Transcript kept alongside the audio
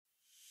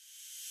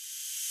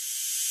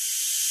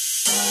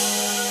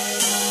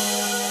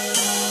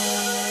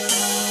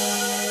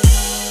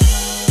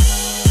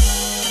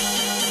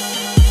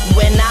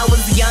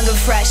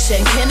fresh.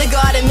 In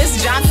kindergarten,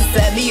 Miss Johnson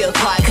set me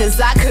apart, cause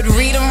I could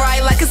read and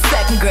write like a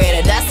second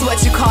grader. That's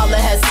what you call a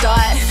head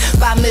start.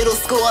 By middle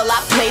school, I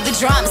played the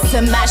drums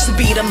to match the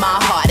beat of my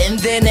heart. And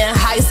then in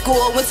high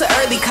school, went to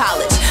early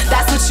college.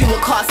 That's what you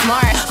would call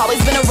smart.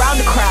 Always been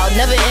around the crowd,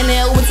 never in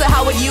it. Went to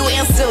Howard U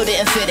and still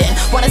didn't fit in.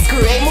 Wanted to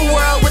create my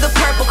world with a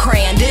purple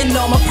crayon. Didn't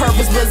know my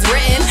purpose was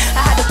written.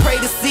 I had to pray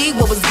to see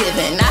what was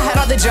given. I had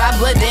all the drive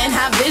but didn't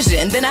have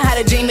vision. Then I had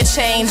a dream to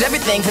change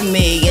everything for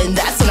me, and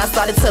that's when I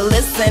started to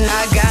listen.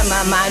 I got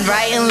my mind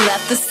right and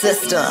left the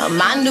system.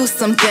 I knew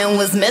something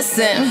was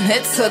missing.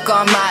 It took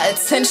all my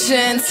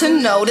attention to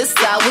notice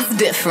I was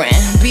different.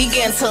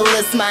 Began to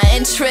list my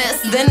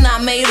interests, then I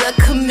made a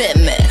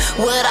commitment.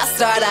 What I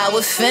start, I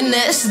would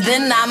finish.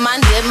 Then I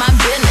minded my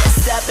business.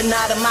 Stepping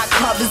out of my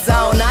comfort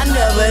zone, I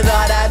never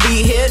thought I'd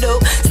be here though.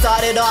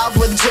 Started off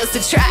with just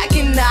a track,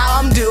 and now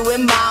I'm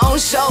doing my own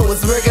show.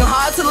 Was working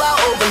hard till I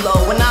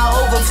overload. When I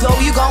overflow,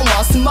 you gon'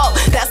 want some more.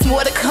 That's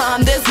more to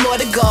come, there's more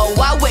to go.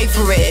 Why wait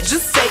for it?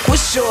 Just take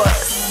what's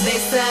yours. They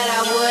said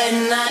I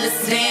wouldn't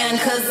understand,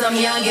 cause I'm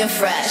young and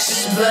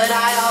fresh. But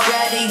I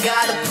already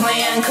got a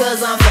plan,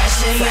 cause I'm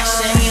fresh and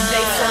young.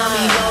 They tell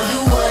me go do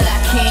what I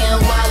can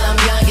while I'm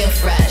young and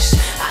fresh.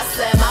 I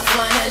said my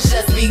fun has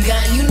just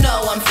begun, you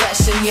know I'm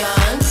fresh and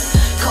young.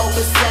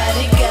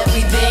 Copacetic,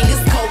 everything is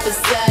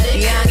copacetic.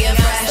 Young and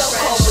fresh, so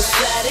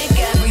copacetic,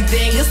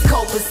 everything is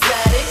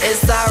copacetic.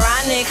 It's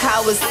ironic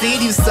how a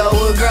seed you sow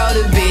will grow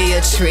to be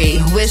a tree,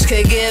 which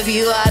could give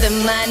you all the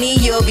money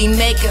you'll be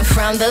making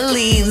from the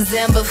leaves.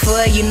 And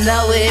before you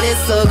know it,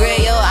 it's so great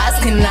your eyes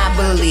cannot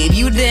believe.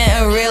 You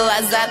didn't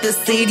realize that the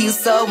seed you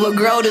sow will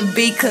grow to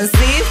be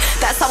conceived.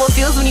 That's how it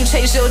feels when you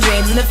chase your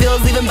dreams, and it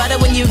feels even better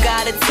when you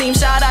got a team.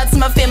 Shout out to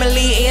my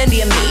family,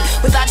 Andy and me.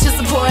 Without your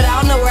support, I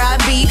don't know where I'd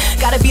be.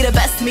 Gotta be the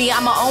best me,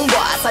 I'm my own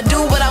boss. I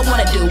do what I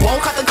wanna do,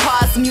 won't cut the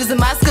cost. I'm using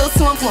my skills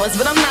to influence,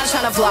 but I'm not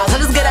trying to floss. I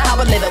just get it how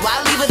I live it,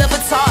 why leave it up a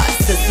toss?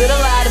 This little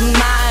light of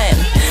mine,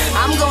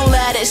 I'm gon'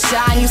 let it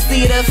shine. You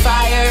see the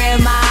fire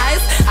in my eyes,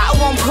 I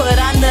won't put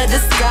on the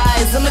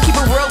disguise. I'ma keep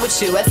it real with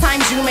you. At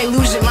times you may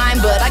lose your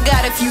mind, but I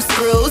got a few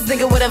screws.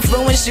 Think it would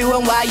influence you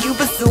and why you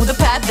pursue the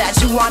path that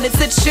you wanted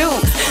to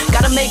choose.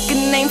 Gotta make a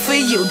name for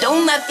you,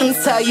 don't let them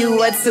tell you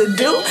what to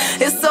do.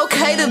 It's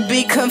okay to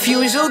be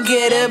confused, you'll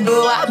get it,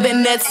 boo, I've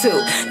been there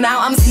too. Now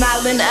I'm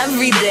smiling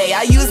every day,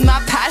 I use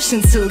my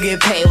passion to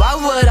get paid. Why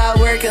would I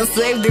work and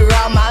slave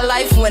throughout my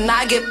life when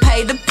I get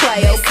paid to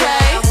play,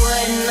 okay? I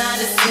wouldn't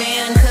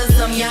understand, cause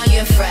I'm young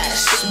and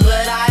fresh.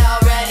 But I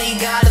already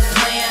got a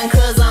plan,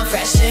 cause I'm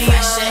fresh and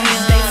young.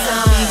 They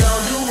tell me go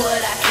do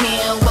what I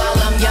can while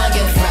I'm young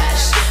and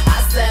fresh. I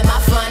said my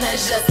fun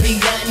has just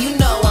begun, you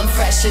know I'm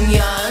fresh and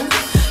young.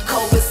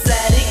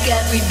 Copacetic,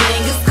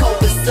 everything is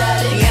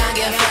copacetic. Young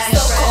and fresh,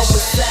 so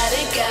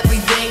copacetic,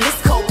 everything is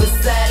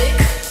copacetic.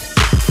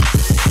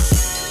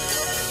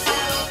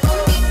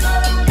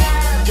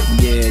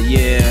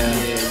 Yeah.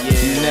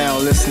 You're now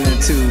listening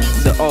to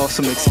the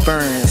awesome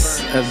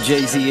experience of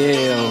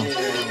JZL.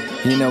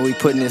 You know, we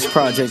putting this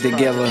project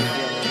together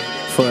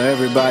for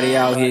everybody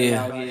out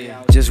here,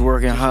 just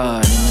working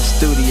hard in the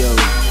studio,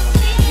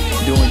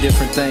 doing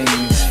different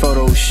things,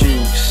 photo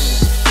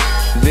shoots,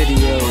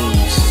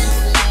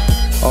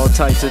 videos, all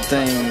types of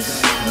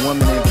things,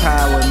 women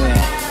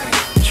empowerment,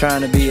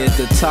 trying to be at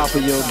the top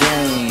of your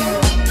game,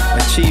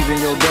 achieving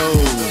your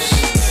goals.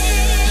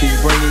 She's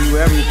bringing you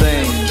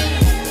everything,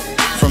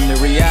 from the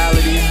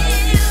reality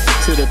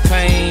to the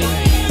pain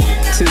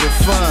to the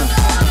fun.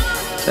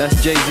 That's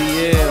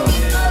JZL,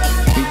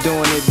 we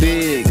doing it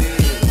big,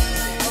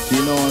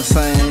 you know what I'm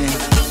saying?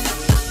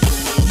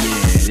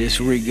 Yeah, this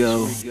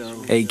Rigo,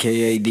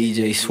 aka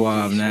DJ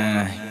Suave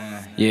 9.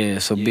 Yeah,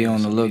 so be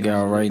on the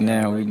lookout right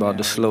now. We about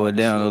to slow it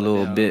down a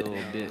little bit.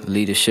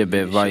 Leadership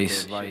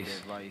advice,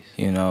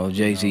 you know,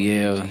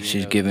 JZL,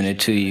 she's giving it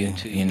to you.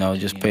 You know,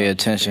 just pay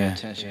attention.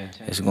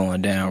 It's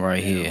going down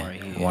right here.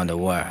 Wonder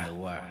why.